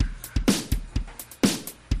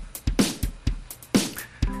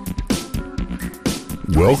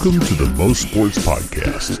Welcome to the Mo Sports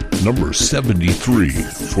Podcast, number 73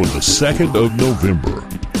 for the 2nd of November,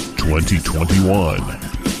 2021.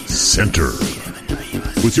 Center.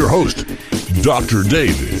 With your host, Dr.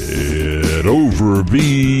 David Overby.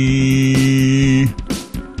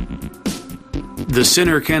 The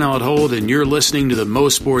center cannot hold, and you're listening to the Mo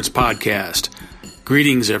Sports Podcast.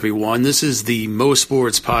 Greetings, everyone. This is the Mo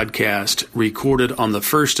Sports Podcast, recorded on the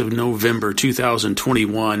 1st of November,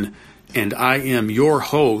 2021, and I am your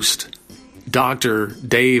host, Dr.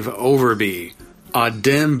 Dave Overby.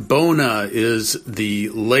 Adem Bona is the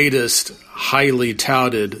latest highly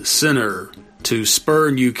touted center to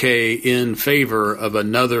spurn UK in favor of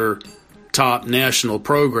another top national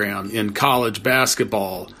program in college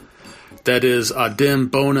basketball. That is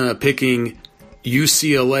Adem Bona picking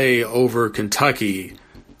UCLA over Kentucky.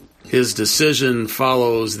 His decision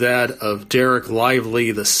follows that of Derek Lively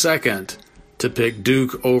II to pick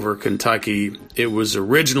Duke over Kentucky. It was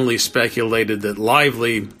originally speculated that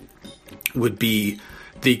Lively would be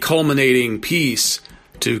the culminating piece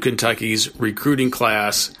to Kentucky's recruiting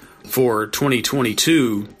class for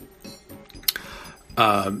 2022,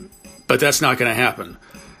 but that's not going to happen.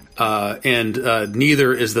 And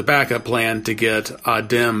neither is the backup plan to get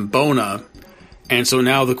Adem Bona. And so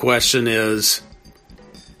now the question is,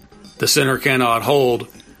 the center cannot hold.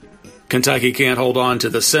 Kentucky can't hold on to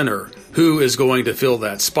the center. Who is going to fill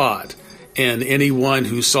that spot? And anyone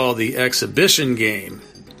who saw the exhibition game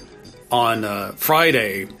on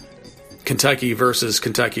Friday, Kentucky versus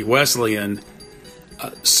Kentucky Wesleyan,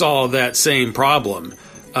 saw that same problem.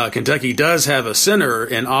 Kentucky does have a center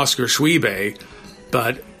in Oscar Tshiebwe,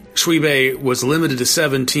 but Tshiebwe was limited to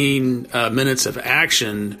 17 minutes of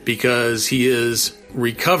action because he is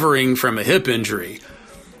recovering from a hip injury.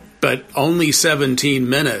 But only 17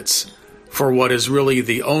 minutes for what is really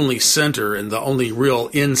the only center and the only real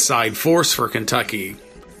inside force for Kentucky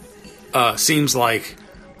seems like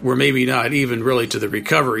we're maybe not even really to the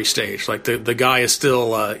recovery stage. Like the guy is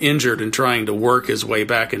still injured and trying to work his way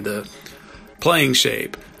back into playing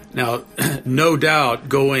shape. Now, no doubt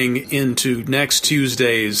going into next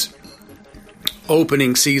Tuesday's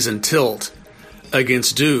opening season tilt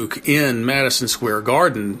against Duke in Madison Square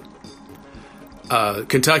Garden,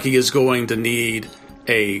 Kentucky is going to need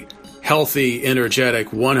a healthy, energetic,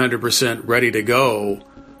 100% ready to go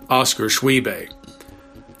Oscar Tshiebwe.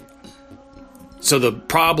 So the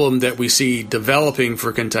problem that we see developing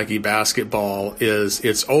for Kentucky basketball is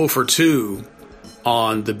it's 0 for 2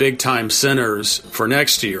 on the big-time centers for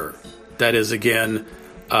next year. That is, again,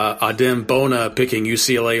 Adem Bona picking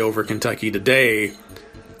UCLA over Kentucky today,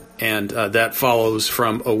 and that follows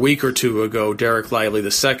from a week or two ago, Derek Lively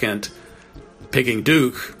II picking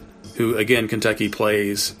Duke, who, again, Kentucky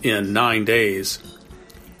plays in 9 days,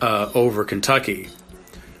 over Kentucky.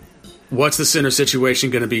 What's the center situation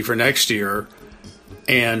going to be for next year?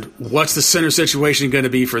 And what's the center situation going to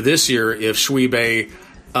be for this year if Tshiebwe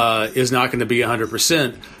is not going to be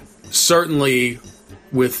 100%? Certainly,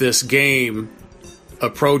 with this game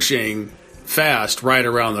approaching fast right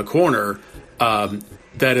around the corner,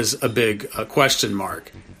 that is a big question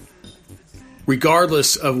mark.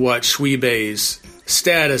 Regardless of what Tshiebwe's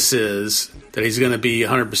status is, that he's going to be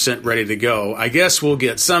 100% ready to go, I guess we'll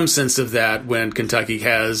get some sense of that when Kentucky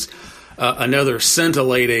has another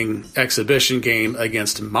scintillating exhibition game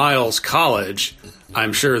against Miles College.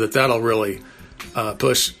 I'm sure that'll really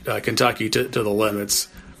push Kentucky to the limits.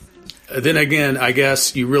 Then again, I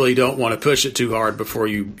guess you really don't want to push it too hard before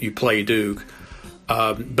you play Duke.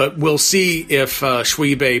 But we'll see if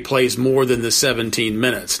Tshiebwe plays more than the 17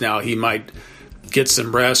 minutes. Now, he might get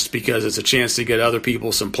some rest because it's a chance to get other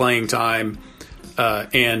people some playing time.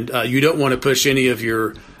 And you don't want to push any of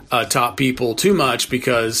your top people too much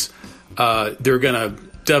because they're going to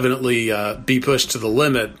definitely be pushed to the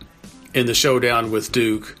limit in the showdown with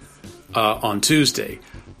Duke on Tuesday.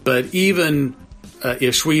 But even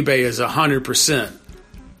if Tshiebwe is 100%,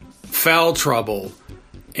 foul trouble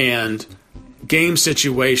and game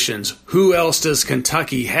situations, who else does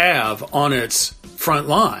Kentucky have on its front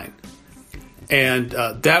line? And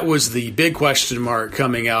that was the big question mark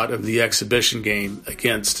coming out of the exhibition game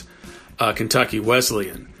against Kentucky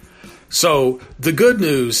Wesleyan. So the good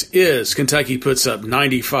news is Kentucky puts up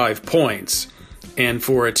 95 points. And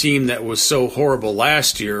for a team that was so horrible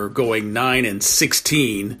last year, going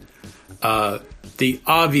 9-16, the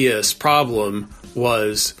obvious problem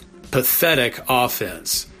was pathetic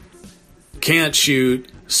offense. Can't shoot,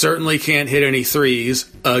 certainly can't hit any threes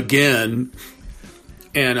again,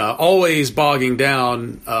 and always bogging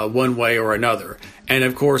down one way or another. And,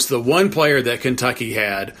 of course, the one player that Kentucky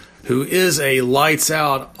had who is a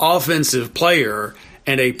lights-out offensive player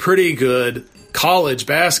and a pretty good college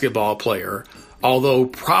basketball player, although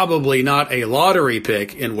probably not a lottery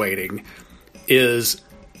pick in waiting, is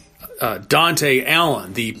Dante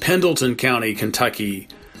Allen, the Pendleton County, Kentucky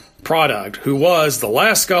product, who was the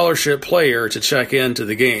last scholarship player to check into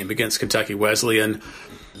the game against Kentucky Wesleyan.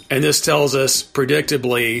 And this tells us,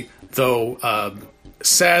 predictably, though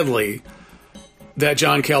sadly, that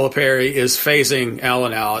John Calipari is phasing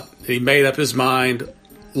Allen out. He made up his mind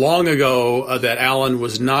long ago that Allen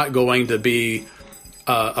was not going to be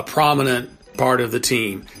a prominent part of the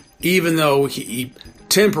team, even though he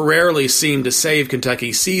temporarily seemed to save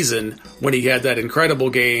Kentucky's season when he had that incredible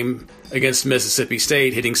game against Mississippi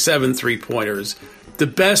State, hitting 7 3-pointers. The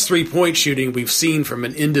best three-point shooting we've seen from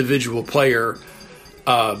an individual player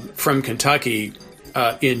from Kentucky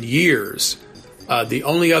in years. The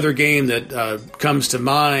only other game that comes to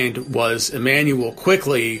mind was Emmanuel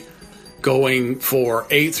Quickley going for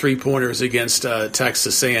 8 3-pointers against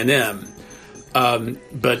Texas A&M.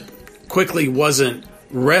 But Quickley wasn't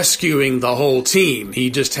rescuing the whole team. He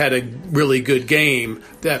just had a really good game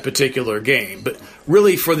that particular game. But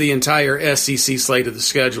really, for the entire SEC slate of the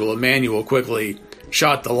schedule, Emmanuel Quickley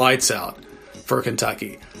shot the lights out for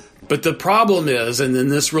Kentucky. But the problem is, and then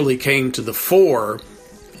this really came to the fore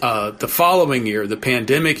the following year, the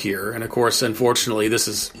pandemic year, and of course, unfortunately, this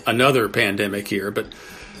is another pandemic year, but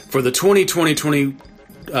for the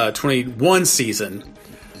 2020-21 season,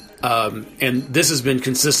 and this has been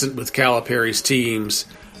consistent with Calipari's teams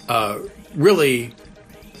really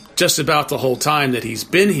just about the whole time that he's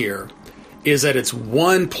been here, is that it's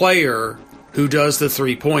one player who does the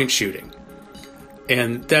three-point shooting.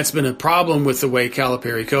 And that's been a problem with the way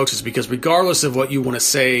Calipari coaches, because regardless of what you want to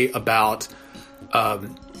say about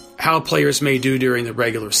how players may do during the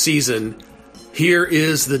regular season, here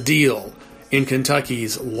is the deal. In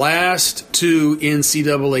Kentucky's last 2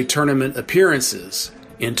 NCAA tournament appearances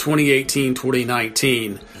in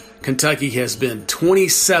 2018-2019, Kentucky has been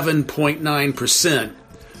 27.9%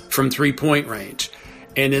 from three-point range.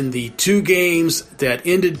 And in the 2 games that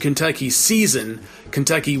ended Kentucky's season,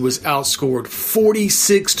 Kentucky was outscored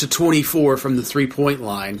 46-24 from the three-point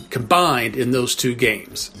line combined in those 2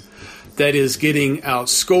 games. That is getting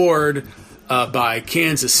outscored by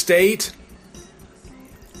Kansas State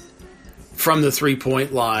from the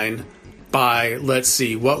three-point line by, let's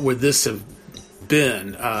see, what would this have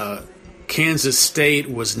been? Kansas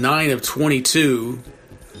State was 9 of 22,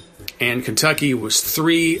 and Kentucky was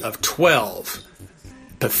 3 of 12.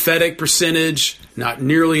 Pathetic percentage, not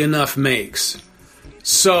nearly enough makes.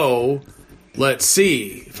 So, let's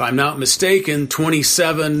see. If I'm not mistaken,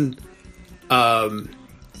 27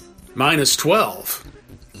 minus 12,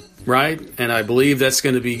 right? And I believe that's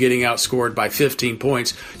going to be getting outscored by 15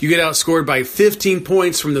 points. You get outscored by 15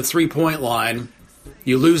 points from the three-point line,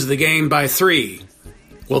 you lose the game by 3.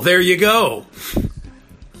 Well, there you go.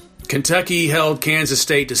 Kentucky held Kansas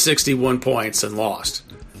State to 61 points and lost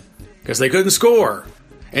because they couldn't score.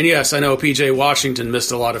 And yes, I know P.J. Washington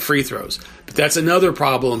missed a lot of free throws, but that's another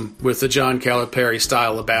problem with the John Calipari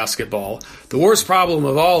style of basketball. The worst problem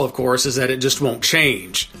of all, of course, is that it just won't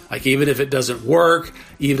change. Like, even if it doesn't work,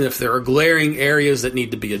 even if there are glaring areas that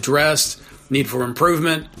need to be addressed, need for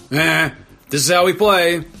improvement, this is how we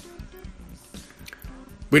play.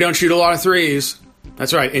 We don't shoot a lot of threes.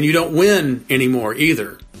 That's right. And you don't win anymore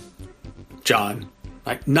either, John.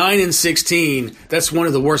 Like 9-16, that's one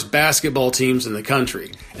of the worst basketball teams in the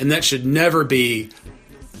country. And that should never be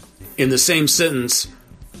in the same sentence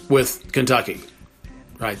with Kentucky.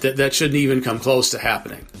 Right? That shouldn't even come close to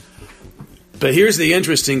happening. But here's the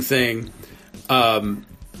interesting thing. Well,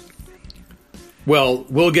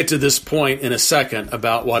 we'll get to this point in a second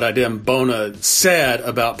about what Adem Bona said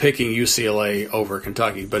about picking UCLA over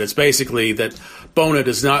Kentucky. But it's basically that Bona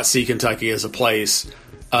does not see Kentucky as a place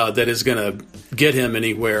that is going to get him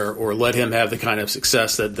anywhere or let him have the kind of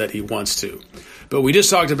success that he wants to. But we just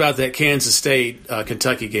talked about that Kansas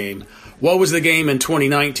State-Kentucky game. What was the game in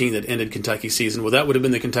 2019 that ended Kentucky's season? Well, that would have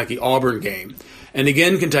been the Kentucky-Auburn game. And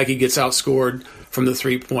again, Kentucky gets outscored from the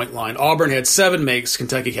three-point line. Auburn had 7 makes.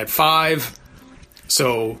 Kentucky had 5.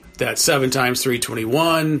 So that's 7 times 3,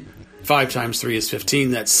 21. 5 times 3 is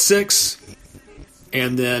 15. That's 6.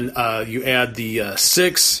 And then you add the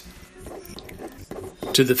 6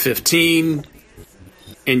 to the 15,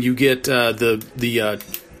 and you get the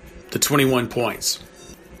 21 points.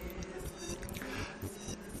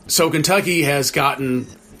 So Kentucky has gotten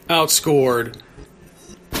outscored.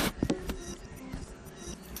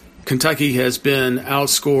 Kentucky has been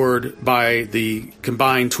outscored by the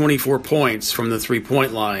combined 24 points from the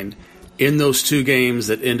three-point line in those 2 games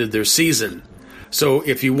that ended their season. So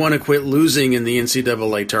if you want to quit losing in the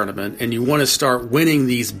NCAA tournament and you want to start winning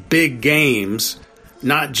these big games,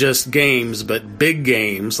 not just games, but big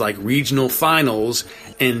games like regional finals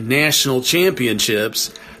and national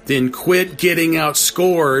championships, then quit getting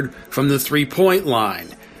outscored from the three-point line.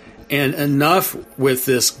 And enough with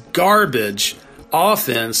this garbage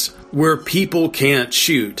offense where people can't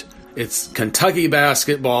shoot. It's Kentucky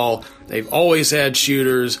basketball. They've always had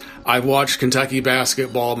shooters. I've watched Kentucky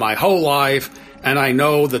basketball my whole life, and I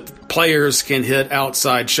know that players can hit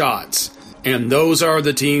outside shots. And those are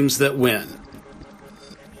the teams that win.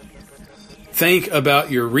 Think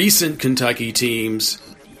about your recent Kentucky teams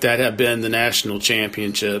that have been the national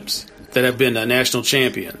championships, that have been the national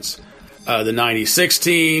champions. The 96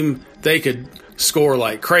 team, they could score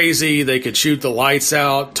like crazy. They could shoot the lights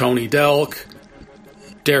out. Tony Delk,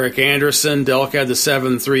 Derek Anderson. Delk had the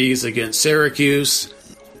 7 threes against Syracuse.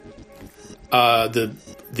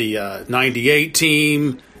 The 98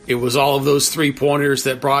 team, it was all of those three-pointers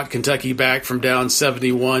that brought Kentucky back from down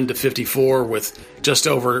 71 to 54 with just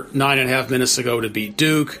over 9.5 minutes to go to beat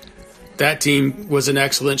Duke. That team was an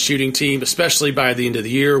excellent shooting team, especially by the end of the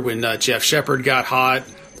year when Jeff Sheppard got hot.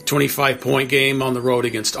 25-point game on the road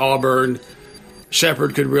against Auburn.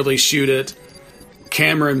 Sheppard could really shoot it.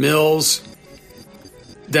 Cameron Mills,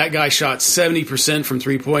 that guy shot 70% from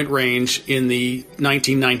three-point range in the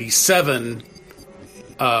 1997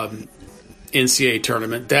 NCAA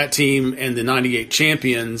tournament. That team and the 98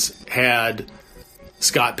 champions had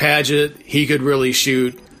Scott Padgett. He could really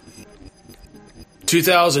shoot.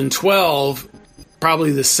 2012,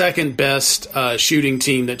 probably the second best shooting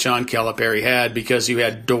team that John Calipari had, because you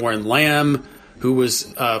had Doran Lamb, who was,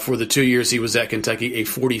 for the 2 years he was at Kentucky, a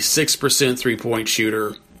 46% three-point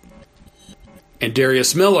shooter. And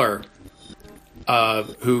Darius Miller,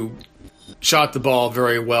 who shot the ball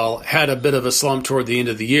very well, had a bit of a slump toward the end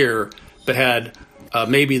of the year, but had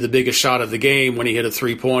maybe the biggest shot of the game when he hit a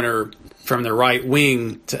three-pointer from the right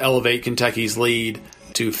wing to elevate Kentucky's lead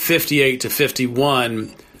to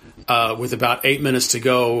 58-51 with about 8 minutes to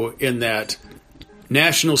go in that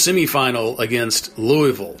national semifinal against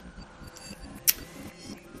Louisville.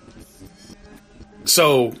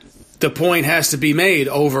 So the point has to be made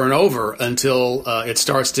over and over until it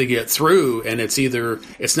starts to get through, and it's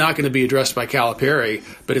not going to be addressed by Calipari,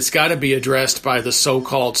 but it's got to be addressed by the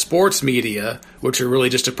so-called sports media, which are really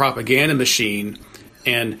just a propaganda machine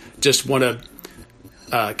and just want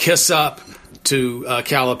to kiss up to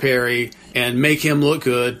Calipari and make him look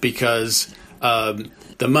good because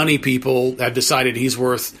the money people have decided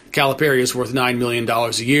Calipari is worth $9 million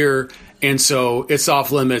a year, and so it's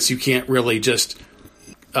off limits. You can't really just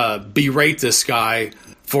berate this guy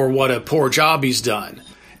for what a poor job he's done.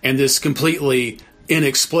 And this completely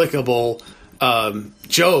inexplicable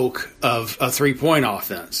joke of a three-point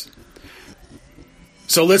offense.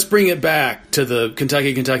 So let's bring it back to the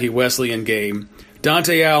Kentucky Wesleyan game.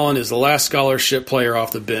 Dante Allen is the last scholarship player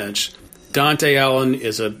off the bench. Dante Allen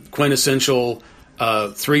is a quintessential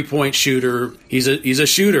three-point shooter. He's a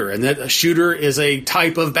shooter, and that a shooter is a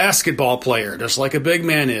type of basketball player, just like a big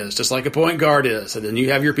man is, just like a point guard is. And then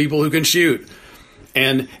you have your people who can shoot.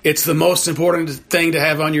 And it's the most important thing to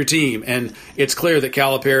have on your team. And it's clear that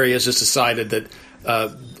Calipari has just decided that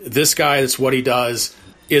this guy, that's what he does,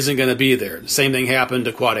 isn't going to be there. Same thing happened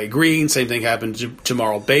to Quade Green. Same thing happened to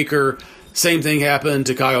Jamarl Baker. Same thing happened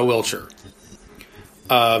to Kyle Wilcher.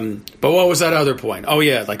 But what was that other point? Oh,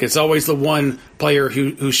 yeah, like it's always the one player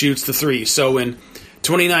who shoots the three. So in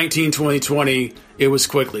 2019, 2020, it was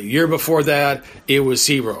Quickly. Year before that, it was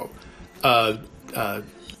Hero. The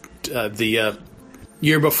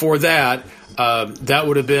year before that, that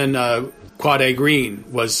would have been Quade Green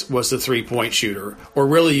was the three-point shooter. Or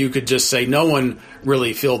really, you could just say no one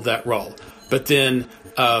really filled that role. But then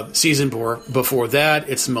season before that,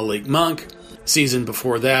 it's Malik Monk. Season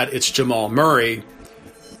before that, it's Jamal Murray.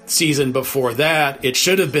 Season before that, it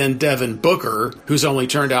should have been Devin Booker, who's only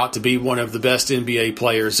turned out to be one of the best NBA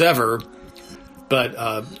players ever.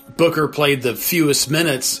 But Booker played the fewest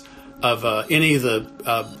minutes of any of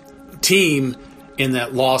the team in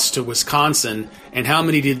that loss to Wisconsin. And how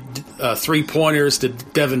many three-pointers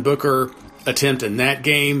did Devin Booker attempt in that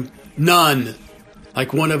game? None.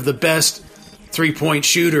 Like one of the best three-point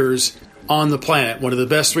shooters on the planet, one of the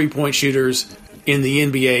best three-point shooters in the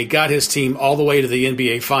NBA, got his team all the way to the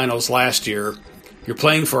NBA Finals last year. You're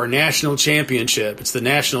playing for a national championship. It's the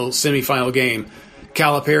national semifinal game.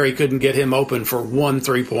 Calipari couldn't get him open for one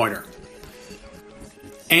three-pointer.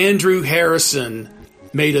 Andrew Harrison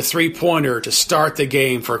made a three-pointer to start the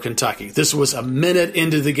game for Kentucky. This was a minute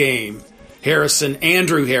into the game.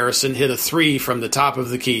 Andrew Harrison hit a three from the top of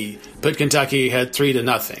the key, but Kentucky had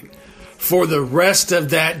 3-0. For the rest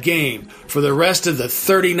of that game, for the rest of the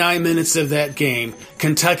 39 minutes of that game,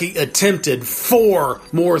 Kentucky attempted 4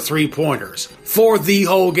 more three-pointers for the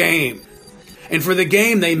whole game. And for the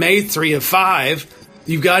game, they made 3 of 5.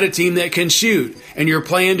 You've got a team that can shoot, and you're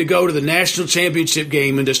playing to go to the national championship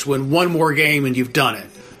game and just win one more game, and you've done it.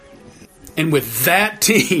 And with that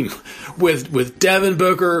team, with Devin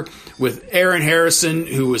Booker, with Aaron Harrison,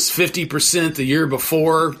 who was 50% the year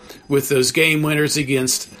before, with those game winners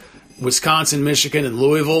against Wisconsin, Michigan, and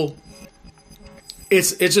Louisville,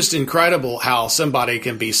 it's just incredible how somebody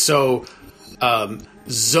can be so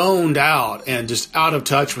zoned out and just out of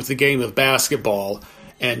touch with the game of basketball,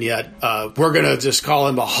 and yet we're going to just call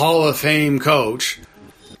him a Hall of Fame coach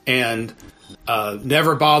and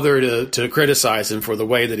never bother to criticize him for the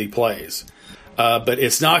way that he plays. But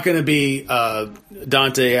it's not going to be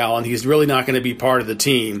Dante Allen. He's really not going to be part of the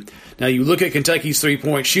team. Now, you look at Kentucky's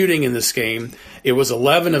three-point shooting in this game. It was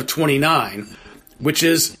 11 of 29, which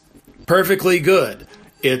is perfectly good.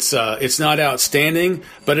 It's not outstanding,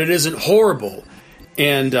 but it isn't horrible.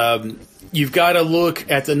 And you've got to look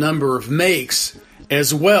at the number of makes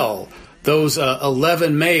as well. Those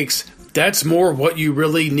 11 makes, that's more what you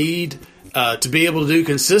really need to be able to do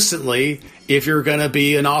consistently if you're going to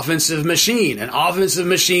be an offensive machine. And offensive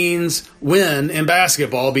machines win in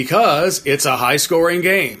basketball because it's a high-scoring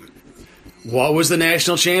game. What was the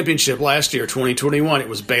national championship last year, 2021? It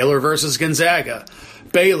was Baylor versus Gonzaga.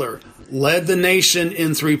 Baylor led the nation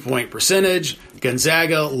in three-point percentage.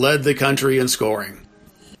 Gonzaga led the country in scoring.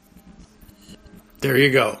 There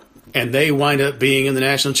you go. And they wind up being in the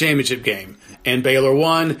national championship game. And Baylor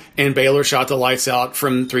won, and Baylor shot the lights out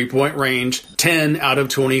from three-point range, 10 out of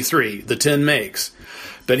 23, the 10 makes.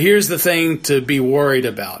 But here's the thing to be worried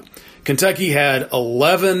about. Kentucky had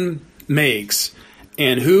 11 makes,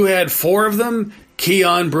 and who had 4 of them?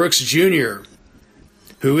 Keon Brooks Jr.,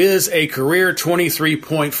 who is a career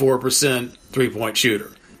 23.4% three-point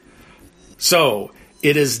shooter. So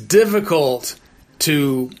it is difficult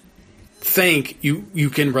to think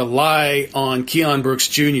you can rely on Keon Brooks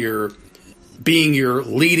Jr. being your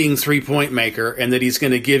leading three-point maker and that he's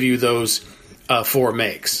going to give you those 4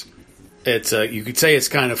 makes. It's you could say it's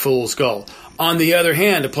kind of fool's gold. On the other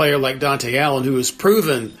hand, a player like Dante Allen, who has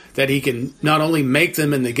proven that he can not only make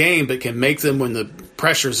them in the game, but can make them when the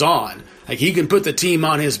pressure's on. Like, he can put the team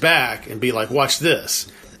on his back and be like, watch this.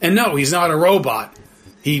 And no, he's not a robot.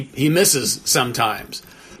 He misses sometimes.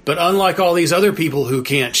 But unlike all these other people who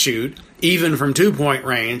can't shoot, even from 2-point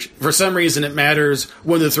range, for some reason it matters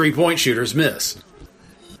when the 3-point shooters miss.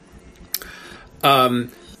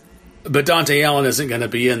 But Dante Allen isn't going to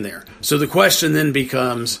be in there. So the question then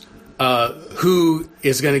becomes, who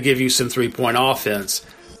is going to give you some 3-point offense?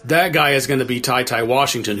 That guy is going to be Ty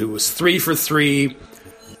Washington, who was 3 for 3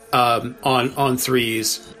 on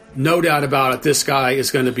threes. No doubt about it, this guy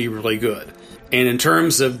is going to be really good. And in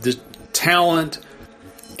terms of the talent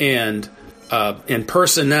and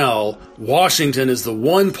personnel, Washington is the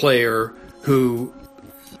one player who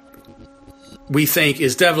we think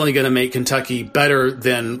is definitely going to make Kentucky better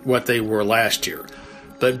than what they were last year.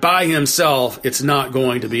 But by himself, it's not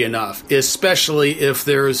going to be enough, especially if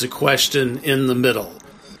there is a question in the middle.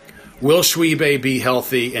 Will Schwebe be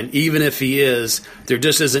healthy? And even if he is, there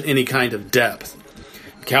just isn't any kind of depth.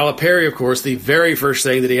 Calipari, of course, the very first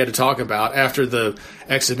thing that he had to talk about after the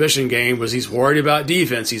exhibition game was he's worried about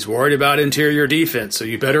defense. He's worried about interior defense. So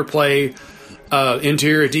you better play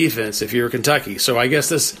interior defense if you're Kentucky. So I guess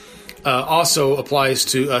this also applies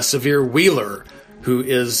to Sahvir Wheeler, who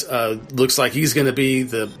is looks like he's going to be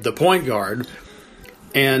the point guard.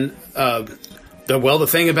 And the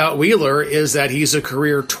thing about Wheeler is that he's a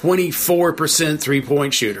career 24%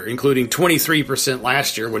 three-point shooter, including 23%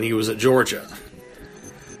 last year when he was at Georgia.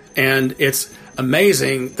 And it's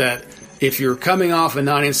amazing that if you're coming off a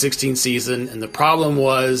 9-16 season and the problem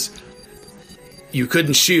was you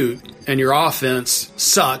couldn't shoot and your offense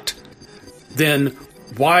sucked, then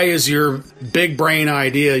why is your big brain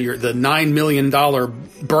idea, the $9 million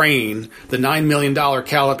brain, the $9 million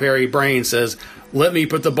Calipari brain says, let me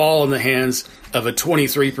put the ball in the hands of a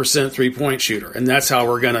 23% three-point shooter, and that's how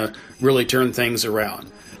we're going to really turn things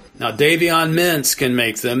around. Now, Davion Mintz can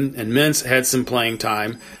make them, and Mintz had some playing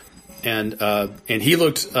time, and he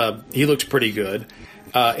looked pretty good.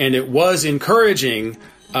 And it was encouraging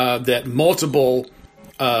that multiple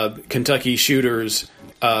Kentucky shooters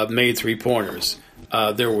made three-pointers.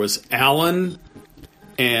 There was Allen,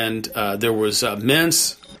 and there was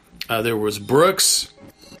Mintz, there was Brooks,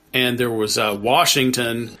 and there was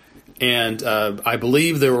Washington, and I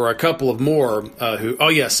believe there were a couple of more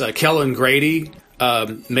Kellen Grady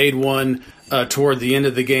made one toward the end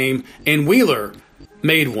of the game, and Wheeler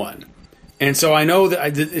made one. And so I know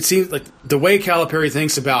that it seems like the way Calipari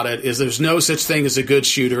thinks about it is there's no such thing as a good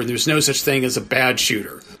shooter and there's no such thing as a bad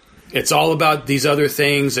shooter. It's all about these other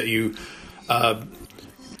things that you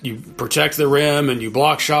protect the rim and you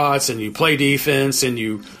block shots and you play defense and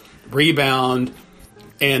you rebound.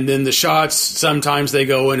 And then the shots, sometimes they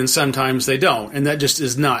go in and sometimes they don't. And that just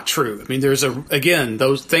is not true. I mean,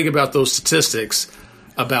 think about those statistics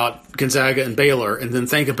about Gonzaga and Baylor, and then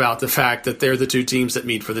think about the fact that they're the two teams that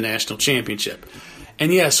meet for the national championship.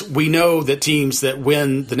 And yes, we know that teams that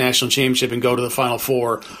win the national championship and go to the Final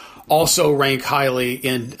Four also rank highly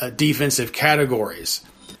in defensive categories.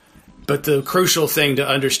 But the crucial thing to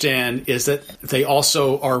understand is that they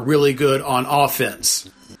also are really good on offense.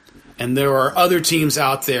 And there are other teams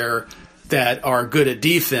out there that are good at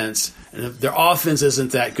defense, and their offense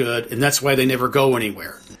isn't that good, and that's why they never go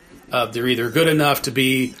anywhere. They're either good enough to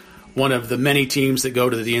be one of the many teams that go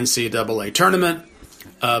to the NCAA tournament,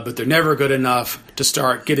 but they're never good enough to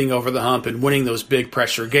start getting over the hump and winning those big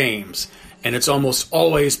pressure games. And it's almost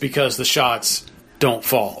always because the shots don't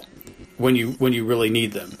fall when you really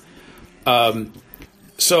need them.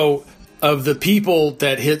 So of the people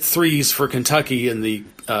that hit threes for Kentucky in the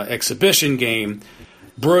exhibition game,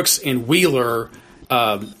 Brooks and Wheeler,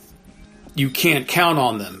 you can't count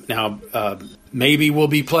on them. Now, maybe we'll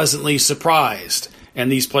be pleasantly surprised, and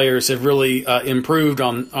these players have really improved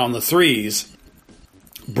on the threes.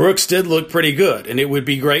 Brooks did look pretty good, and it would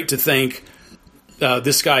be great to think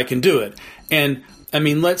this guy can do it. And, I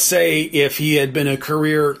mean, let's say if he had been a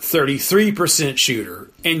career 33% shooter,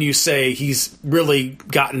 and you say he's really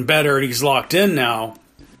gotten better and he's locked in now,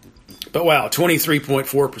 but wow,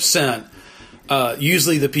 23.4%.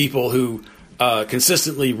 Usually the people who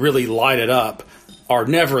consistently really light it up are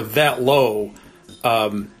never that low,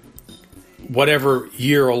 whatever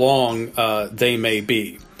year along they may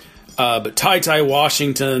be. But Ty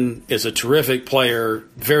Washington is a terrific player.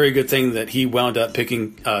 Very good thing that he wound up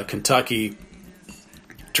picking Kentucky,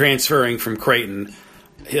 transferring from Creighton.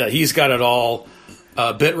 He's got it all.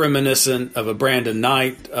 A bit reminiscent of a Brandon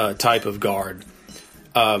Knight type of guard.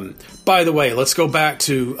 By the way, let's go back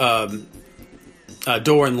to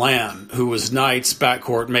Doran Lamb, who was Knight's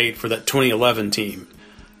backcourt mate for that 2011 team.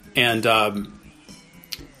 And,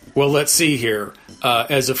 well, let's see here.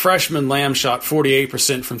 As a freshman, Lamb shot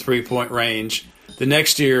 48% from three-point range. The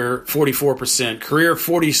next year, 44%. Career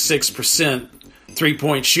 46%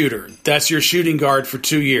 three-point shooter. That's your shooting guard for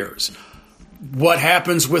 2 years. What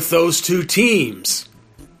happens with those two teams,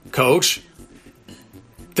 Coach?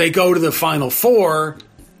 They go to the Final Four,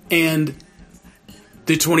 and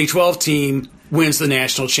the 2012 team wins the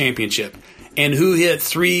national championship. And who hit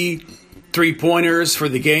three-pointers for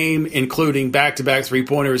the game, including back-to-back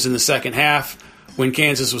three-pointers in the second half when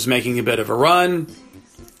Kansas was making a bit of a run?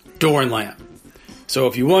 Doran Lamb. So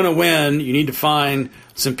if you want to win, you need to find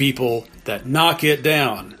some people that knock it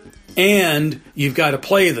down. And you've got to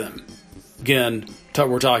play them. Again,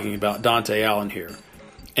 we're talking about Dante Allen here.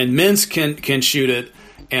 And Mintz can shoot it.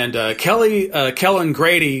 And Kellen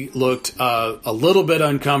Grady looked a little bit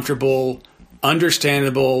uncomfortable,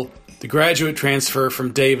 understandable. The graduate transfer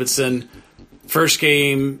from Davidson, first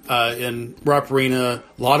game in Rupp Arena,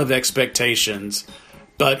 a lot of expectations.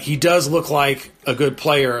 But he does look like a good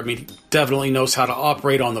player. I mean, he definitely knows how to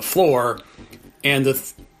operate on the floor. And the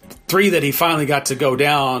three that he finally got to go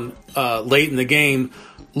down late in the game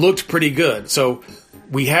looked pretty good. So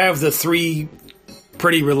we have the three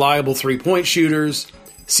pretty reliable three-point shooters.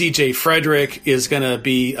 C.J. Frederick is going to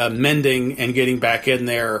be mending and getting back in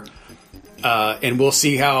there, and we'll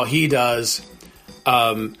see how he does.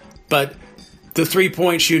 But the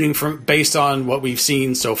three-point shooting, based on what we've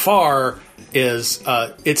seen so far, is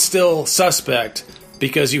it's still suspect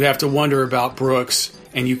because you have to wonder about Brooks,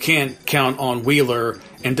 and you can't count on Wheeler,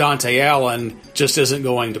 and Dante Allen just isn't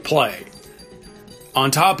going to play.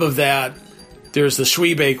 On top of that, there's the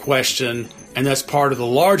Schwebe question, and that's part of the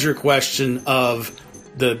larger question of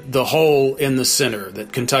the hole in the center,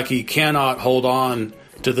 that Kentucky cannot hold on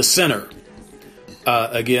to the center,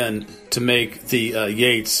 again, to make the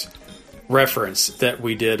Yates reference that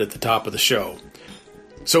we did at the top of the show.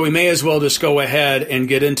 So we may as well just go ahead and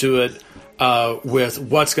get into it with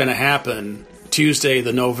what's going to happen Tuesday,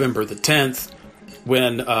 the November the 10th,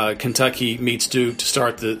 when Kentucky meets Duke to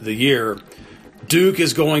start the year. Duke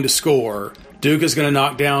is going to score. Duke is going to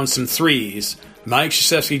knock down some threes. Mike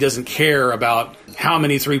Krzyzewski doesn't care about how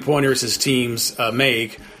many three-pointers his teams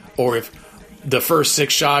make, or if the first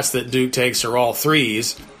 6 shots that Duke takes are all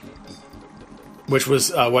threes, which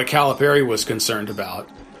was what Calipari was concerned about.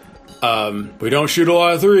 We don't shoot a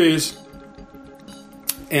lot of threes.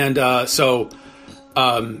 And so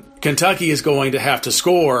Kentucky is going to have to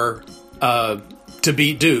score to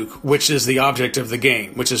beat Duke, which is the object of the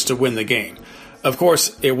game, which is to win the game. Of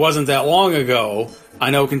course, it wasn't that long ago.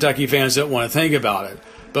 I know Kentucky fans don't want to think about it,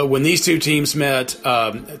 but when these two teams met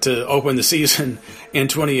to open the season in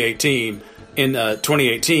 2018,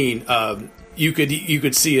 you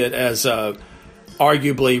could see it as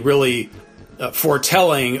arguably really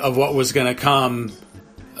foretelling of what was going to come.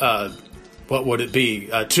 What would it be?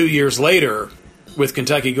 2 years later, with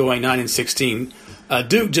Kentucky going 9-16,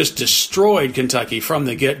 Duke just destroyed Kentucky from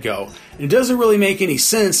the get-go. It doesn't really make any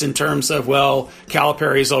sense in terms of, well,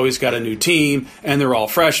 Calipari's always got a new team, and they're all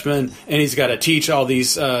freshmen, and he's got to teach all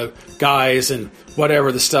these guys and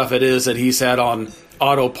whatever the stuff it is that he's had on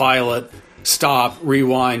autopilot, stop,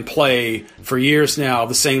 rewind, play for years now,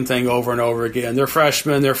 the same thing over and over again. They're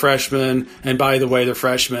freshmen, and by the way, they're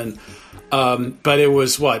freshmen. But it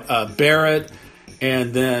was Barrett,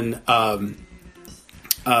 and then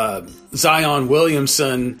Zion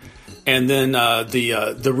Williamson, and then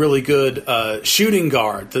the really good shooting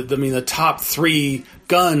guard. The top three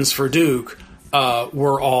guns for Duke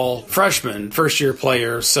were all freshmen, first-year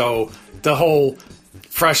players. So the whole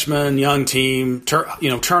freshman young team,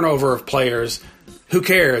 turnover of players. Who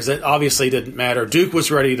cares? It obviously didn't matter. Duke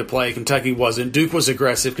was ready to play. Kentucky wasn't. Duke was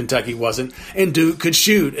aggressive. Kentucky wasn't. And Duke could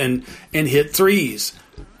shoot and hit threes,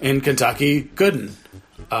 and Kentucky couldn't.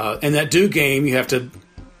 And that Duke game, you have to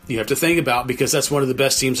think about, because that's one of the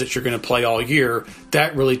best teams that you're going to play all year.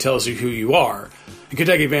 That really tells you who you are. And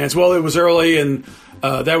Kentucky fans, well, it was early, and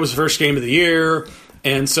that was the first game of the year,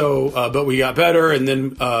 and so but we got better, and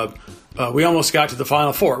then we almost got to the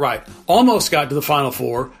Final Four. Right, almost got to the Final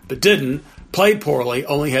Four, but didn't. Played poorly,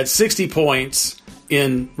 only had 60 points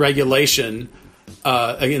in regulation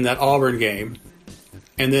in that Auburn game.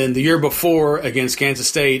 And then the year before against Kansas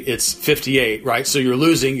State, it's 58, right? So you're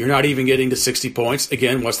losing. You're not even getting to 60 points.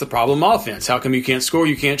 Again, what's the problem? Offense. How come you can't score?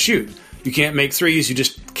 You can't shoot. You can't make threes. You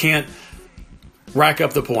just can't rack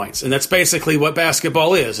up the points. And that's basically what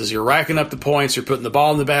basketball is you're racking up the points, you're putting the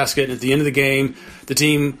ball in the basket, and at the end of the game, the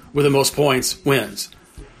team with the most points wins.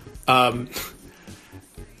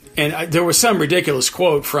 And there was some ridiculous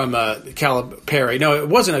quote from Calipari. No, it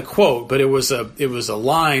wasn't a quote, but it was a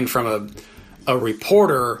line from a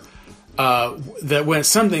reporter that went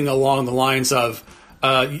something along the lines of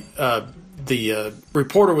the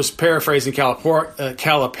reporter was paraphrasing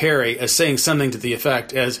Calipari as saying something to the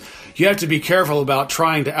effect as, you have to be careful about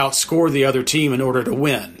trying to outscore the other team in order to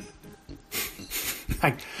win.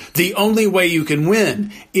 The only way you can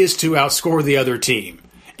win is to outscore the other team.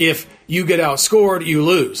 If you get outscored, you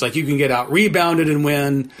lose. You can get out-rebounded and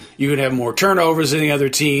win. You can have more turnovers than the other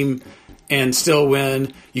team and still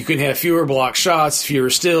win. You can have fewer block shots, fewer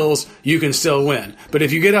steals. You can still win. But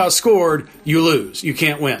if you get outscored, you lose. You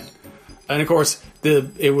can't win. And, of course,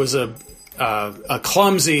 it was a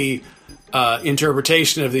clumsy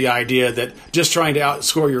interpretation of the idea that just trying to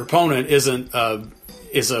outscore your opponent is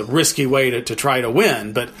a risky way to try to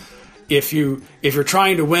win. But if you're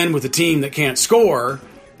trying to win with a team that can't score,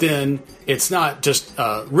 then it's not just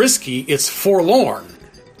risky, it's forlorn.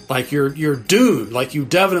 You're doomed. You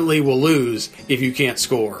definitely will lose if you can't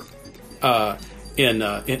score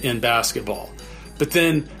in basketball. But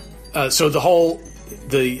then, so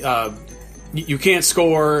you can't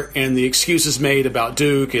score, and the excuses made about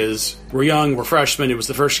Duke is, we're young, we're freshmen, it was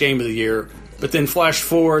the first game of the year. But then fast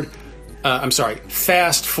forward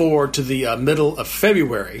to the middle of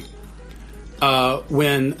February,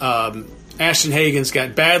 when Ashton Hagans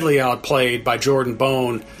got badly outplayed by Jordan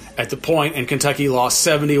Bone at the point, and Kentucky lost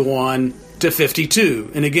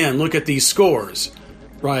 71-52. And again, look at these scores,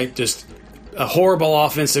 right? Just a horrible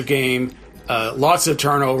offensive game, lots of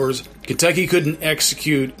turnovers. Kentucky couldn't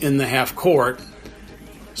execute in the half court.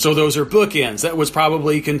 So those are bookends. That was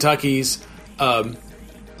probably Kentucky's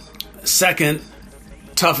second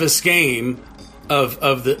toughest game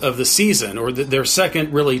of the season, or their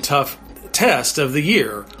second really tough test of the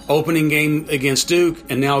year. Opening game against Duke,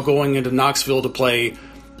 and now going into Knoxville to play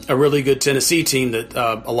a really good Tennessee team that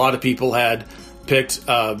a lot of people had picked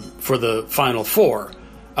for the Final Four.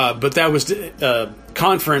 But that was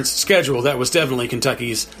conference schedule. That was definitely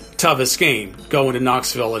Kentucky's toughest game, going to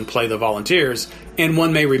Knoxville and play the Volunteers. And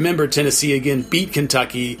one may remember Tennessee again beat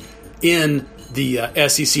Kentucky in the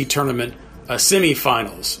SEC tournament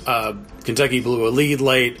semifinals. Kentucky blew a lead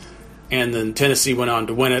late, and then Tennessee went on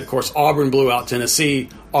to win it. Of course, Auburn blew out Tennessee.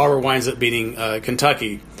 Auburn winds up beating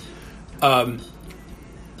Kentucky.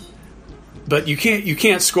 But you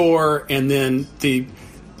can't score, and then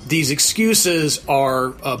these excuses are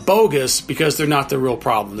bogus because they're not the real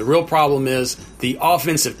problem. The real problem is the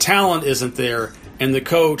offensive talent isn't there, and the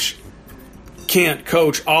coach can't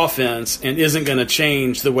coach offense and isn't going to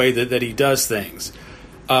change the way that he does things.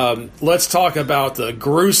 Let's talk about the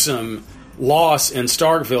gruesome loss in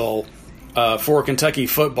Starkville for Kentucky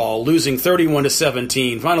football, losing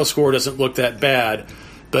 31-17. Final score doesn't look that bad,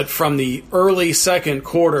 but from the early second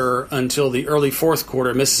quarter until the early fourth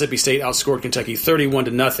quarter, Mississippi State outscored Kentucky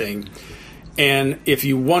 31-0. And if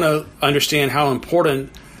you want to understand how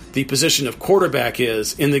important the position of quarterback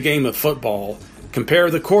is in the game of football, compare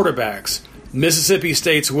the quarterbacks. Mississippi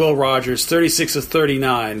State's Will Rogers, 36 of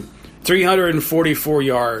 39, 344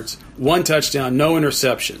 yards, 1 touchdown, no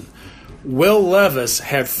interception. Will Levis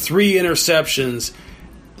had 3 interceptions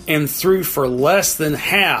and threw for less than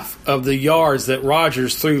half of the yards that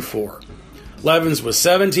Rogers threw for. Levis was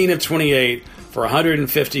 17 of 28 for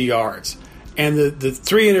 150 yards. And the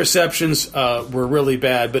 3 interceptions were really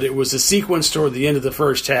bad, but it was a sequence toward the end of the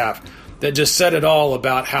first half that just said it all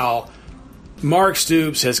about how Mark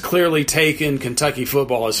Stoops has clearly taken Kentucky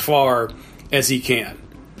football as far as he can.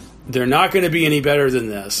 They're not going to be any better than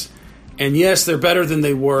this. And yes, they're better than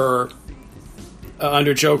they were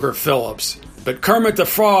under Joker Phillips. But Kermit the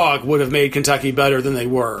Frog would have made Kentucky better than they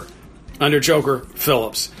were under Joker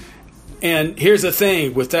Phillips. And here's the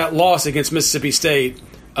thing, with that loss against Mississippi State,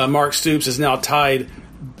 Mark Stoops has now tied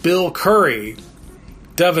Bill Curry,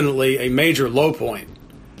 definitely a major low point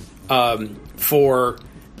for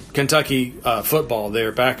Kentucky football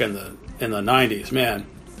there back in the 90s, man,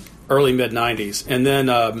 early mid-90s. And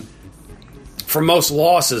then for most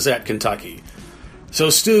losses at Kentucky. So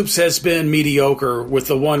Stoops has been mediocre with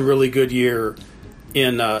the one really good year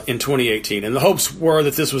in 2018. And the hopes were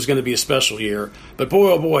that this was going to be a special year. But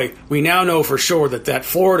boy, oh boy, we now know for sure that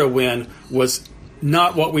Florida win was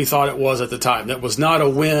not what we thought it was at the time. That was not a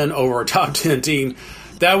win over a top 10 team.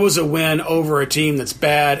 That was a win over a team that's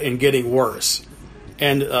bad and getting worse.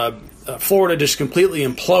 And Florida just completely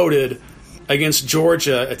imploded against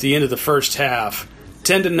Georgia at the end of the first half.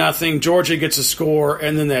 10-0, Georgia gets a score,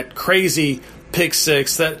 and then that crazy pick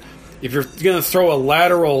six. That if you're going to throw a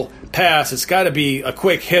lateral pass, it's got to be a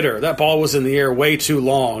quick hitter. That ball was in the air way too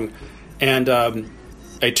long, and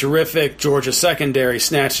a terrific Georgia secondary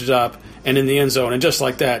snatched it up and in the end zone, and just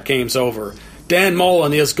like that, game's over. Dan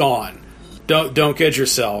Mullen is gone. Don't kid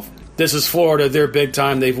yourself. This is Florida. They're big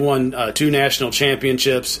time. They've won 2 national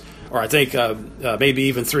championships, or I think maybe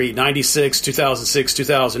even 3, 96, 2006,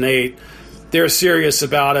 2008. They're serious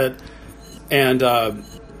about it, and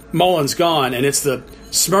Mullen's gone, and it's the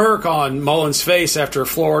smirk on Mullen's face after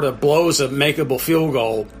Florida blows a makeable field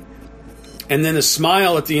goal, and then the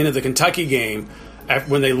smile at the end of the Kentucky game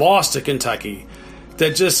when they lost to Kentucky.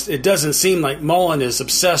 That just, it doesn't seem like Mullen is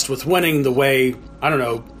obsessed with winning the way, I don't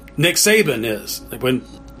know, Nick Saban is. Like when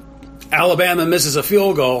Alabama misses a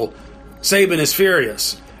field goal, Saban is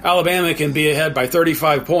furious. Alabama can be ahead by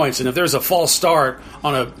 35 points, and if there's a false start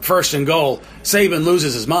on a 1st and goal, Saban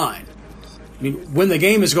loses his mind. I mean, when the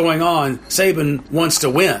game is going on, Saban wants to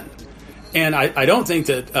win. And I don't think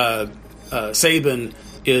that Saban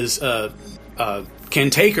is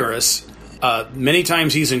cantankerous. Many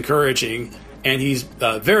times he's encouraging, and he's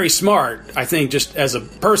very smart, I think, just as a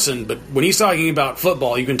person. But when he's talking about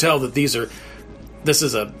football, you can tell that this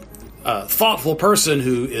is a thoughtful person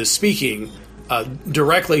who is speaking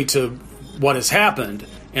directly to what has happened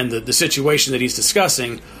and the situation that he's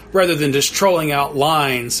discussing, rather than just trolling out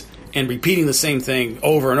lines and repeating the same thing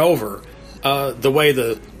over and over, the way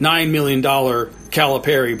the $9 million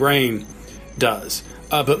Calipari brain does.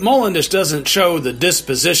 But Mullen just doesn't show the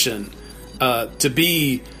disposition to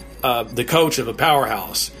be the coach of a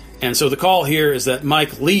powerhouse. And so the call here is that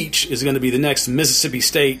Mike Leach is going to be the next Mississippi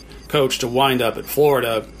State coach to wind up at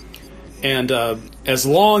Florida. And as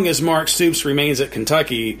long as Mark Stoops remains at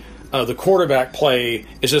Kentucky, the quarterback play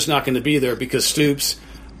is just not going to be there, because Stoops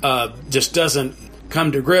just doesn't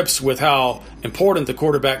come to grips with how important the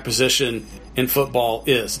quarterback position in football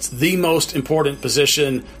is. It's the most important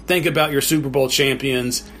position. Think about your Super Bowl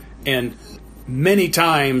champions, and many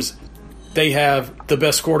times they have the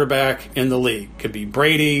best quarterback in the league. Could be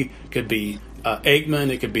Brady, could be Aikman,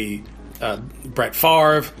 it could be Brett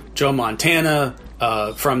Favre, Joe Montana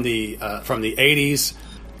from the 80s.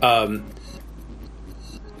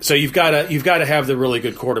 So you've got to have the really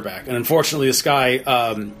good quarterback, and unfortunately, this guy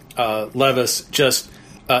Levis just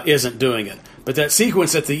isn't doing it. But that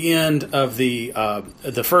sequence at the end of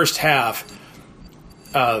the first half,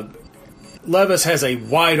 Levis has a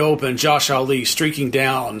wide open Josh Ali streaking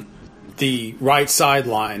down the right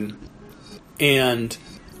sideline and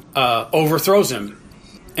overthrows him.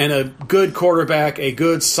 And a good quarterback, a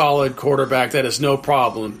good solid quarterback, that is no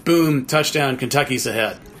problem. Boom, touchdown, Kentucky's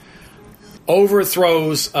ahead.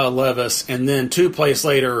 overthrows Levis, and then 2 plays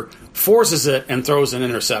later forces it and throws an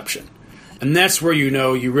interception. And that's where you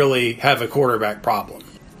know you really have a quarterback problem.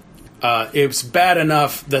 It's bad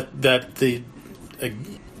enough that the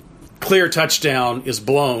clear touchdown is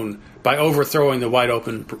blown by overthrowing the wide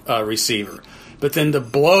open receiver. But then to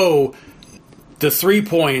blow the 3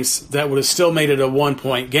 points that would have still made it a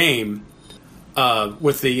 1-point game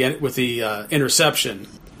with the interception,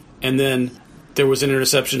 and then there was an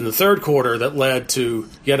interception in the third quarter that led to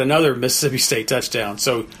yet another Mississippi State touchdown.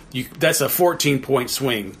 So that's a 14-point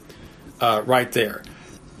swing right there.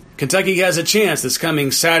 Kentucky has a chance this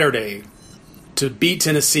coming Saturday to beat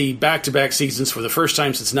Tennessee back-to-back seasons for the first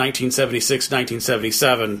time since 1976,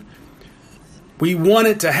 1977. We want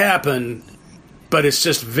it to happen, but it's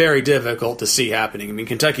just very difficult to see happening. I mean,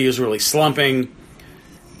 Kentucky is really slumping,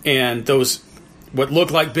 and those what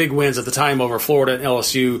looked like big wins at the time over Florida and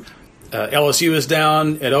LSU. LSU is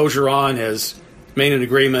down. Ed Orgeron has made an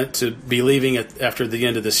agreement to be leaving after the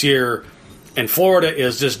end of this year, and Florida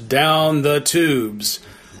is just down the tubes.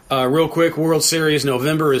 Real quick, World Series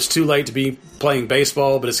November is too late to be playing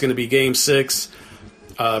baseball, but it's going to be Game 6.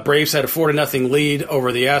 Braves had a 4-0 lead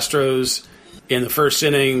over the Astros in the first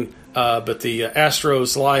inning, but the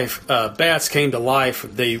Astros bats came to life.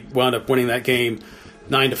 They wound up winning that game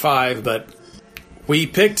 9-5, but we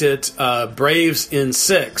picked it Braves in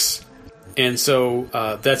 6, and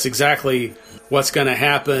so that's exactly what's going to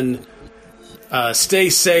happen. Stay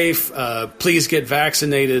safe. Please get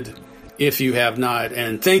vaccinated if you have not.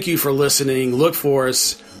 And thank you for listening. Look for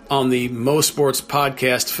us on the Mo Sports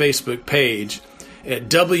Podcast Facebook page at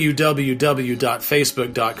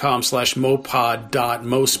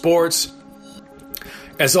www.facebook.com/mopod.mosports.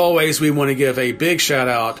 As always, we want to give a big shout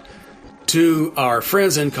out to our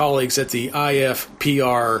friends and colleagues at the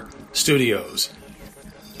IFPR studios.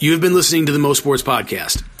 You've been listening to the Mo Sports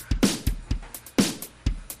Podcast.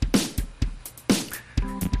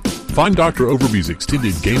 Find Dr. Overby's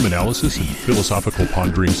extended game analysis and philosophical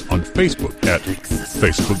ponderings on Facebook at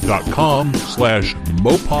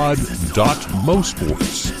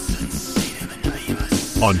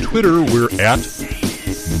facebook.com/mopod.mosports. On Twitter, we're at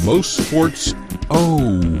MoSportsO.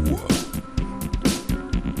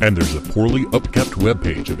 And there's a poorly upkept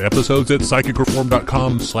webpage of episodes at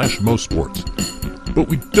psychicreform.com/mosports. But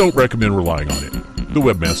we don't recommend relying on it. The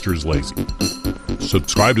webmaster is lazy.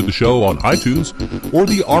 Subscribe to the show on iTunes or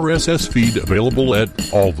the RSS feed available at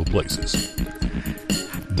all the places.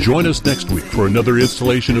 Join us next week for another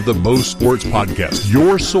installation of the Mo Sports Podcast,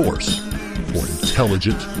 your source for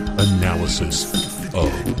intelligent analysis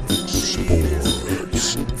of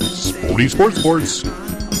sports. Sporty sports.